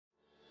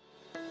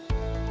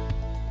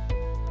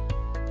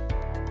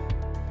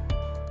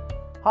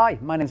Hi,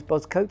 my name is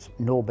Buzz Coates,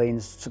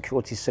 Norbain's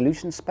Security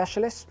Solutions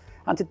Specialist,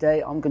 and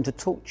today I'm going to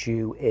talk to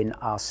you in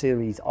our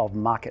series of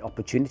market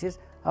opportunities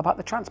about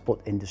the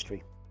transport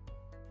industry.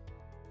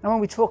 Now, when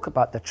we talk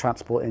about the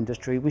transport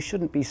industry, we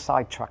shouldn't be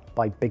sidetracked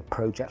by big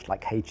projects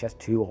like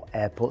HS2 or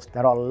airports.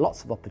 There are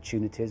lots of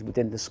opportunities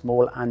within the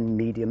small and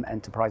medium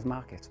enterprise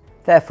market.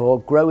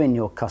 Therefore, growing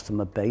your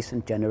customer base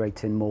and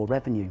generating more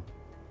revenue.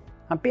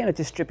 And being a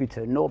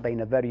distributor,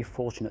 Norbain are very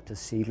fortunate to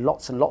see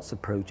lots and lots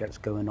of projects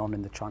going on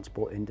in the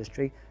transport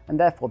industry, and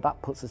therefore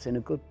that puts us in a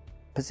good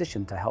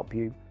position to help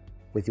you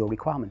with your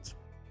requirements.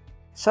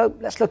 So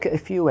let's look at a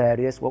few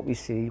areas what we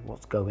see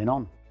what's going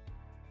on.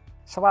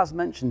 So as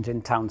mentioned in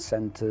town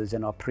centres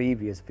in our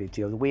previous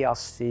videos, we are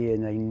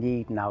seeing a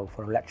need now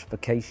for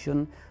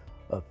electrification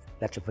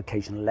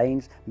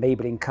lanes,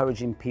 maybe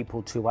encouraging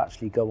people to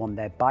actually go on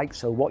their bikes.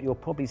 So what you'll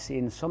probably see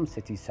in some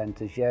city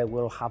centres,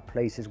 we'll have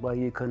places where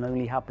you can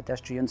only have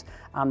pedestrians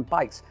and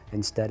bikes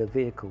instead of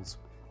vehicles.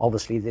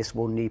 Obviously this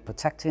will need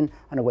protecting,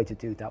 and a way to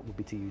do that would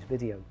be to use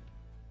video.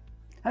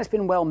 And it's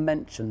been well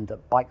mentioned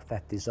that bike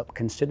theft is up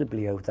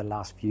considerably over the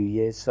last few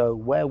years, so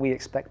where we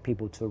expect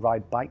people to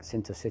ride bikes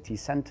into city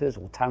centres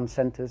or town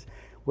centres,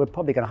 we're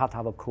probably going to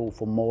have a call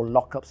for more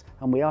lockups,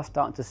 and we are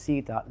starting to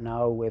see that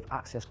now with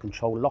access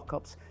control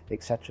lockups,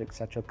 etc.,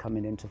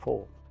 coming into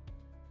force.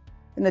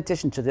 In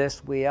addition to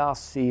this, we are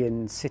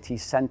seeing city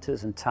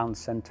centres and town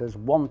centres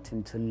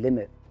wanting to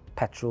limit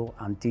petrol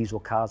and diesel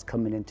cars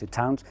coming into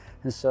towns,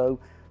 and so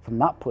from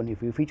that point of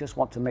view, if we just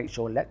want to make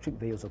sure electric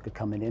vehicles are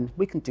coming in,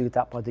 we can do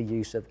that by the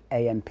use of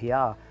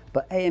ANPR.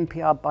 But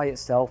ANPR by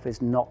itself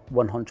is not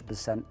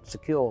 100%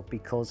 secure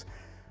because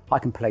I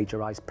can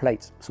plagiarize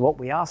plates. So what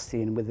we are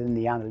seeing within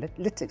the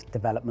analytics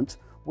development,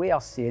 we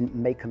are seeing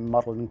make and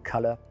model and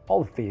colour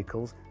of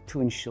vehicles to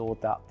ensure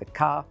that the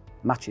car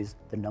matches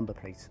the number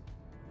plate.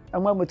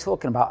 And when we're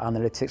talking about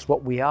analytics,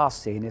 what we are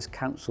seeing is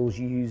councils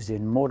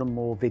using more and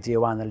more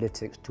video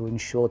analytics to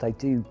ensure they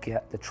do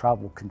get the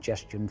travel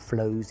congestion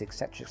flows,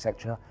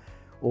 etc.,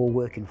 all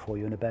working for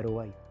you in a better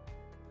way.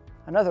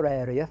 Another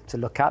area to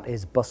look at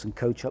is bus and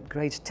coach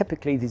upgrades.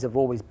 Typically these have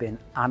always been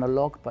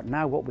analog, but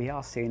now what we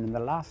are seeing in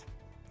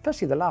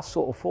especially the last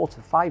sort of 4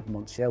 to 5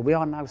 months, we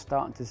are now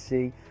starting to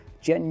see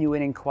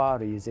genuine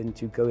inquiries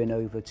into going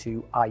over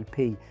to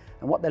IP.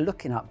 And what they're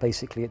looking at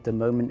basically at the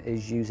moment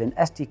is using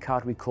SD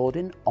card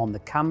recording on the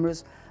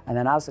cameras, and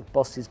then as the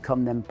buses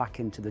come then back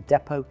into the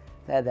depot,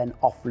 they're then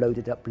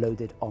offloaded,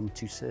 uploaded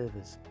onto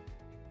servers.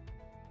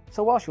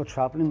 So whilst you're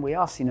travelling, we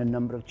are seeing a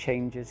number of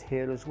changes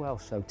here as well.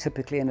 So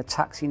typically in a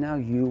taxi now,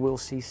 you will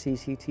see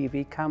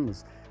CCTV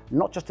cameras,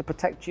 not just to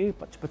protect you,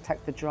 but to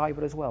protect the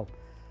driver as well.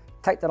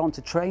 Take that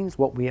onto trains,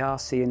 what we are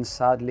seeing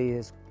sadly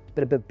is a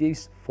bit of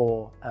abuse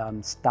for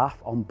staff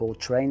on board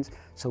trains.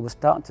 So we're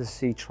starting to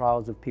see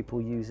trials of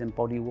people using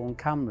body-worn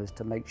cameras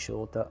to make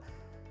sure that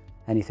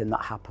anything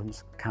that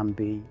happens can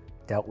be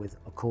dealt with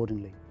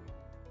accordingly.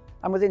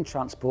 And within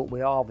transport,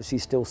 we are obviously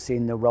still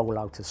seeing the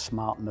rollout of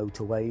smart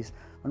motorways.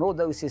 And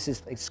although this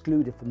is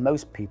excluded for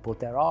most people,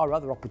 there are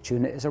other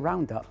opportunities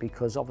around that,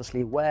 because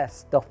obviously where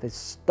stuff is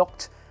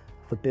stocked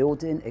for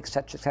building,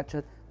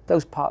 etc.,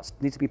 those parts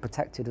need to be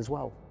protected as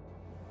well.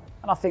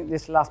 And I think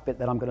this last bit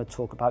that I'm going to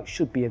talk about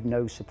should be of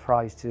no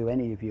surprise to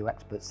any of you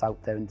experts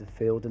out there in the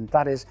field, and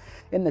that is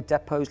in the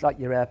depots like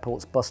your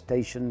airports, bus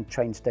stations,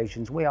 train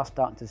stations, we are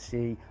starting to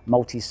see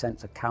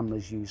multi-sensor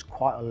cameras used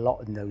quite a lot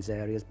in those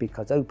areas,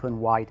 because open,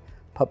 wide,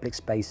 public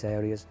space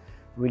areas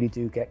really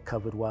do get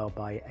covered well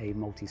by a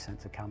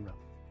multi-sensor camera.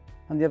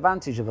 And the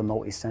advantage of a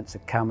multi-sensor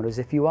camera is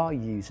if you are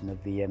using a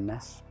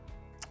VMS,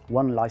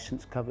 one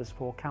license covers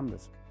 4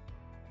 cameras.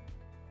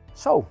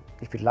 So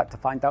if you'd like to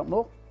find out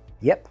more,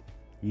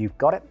 you've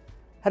got it.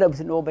 Head over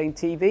to Norbain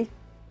TV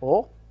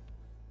or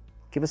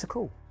give us a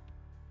call.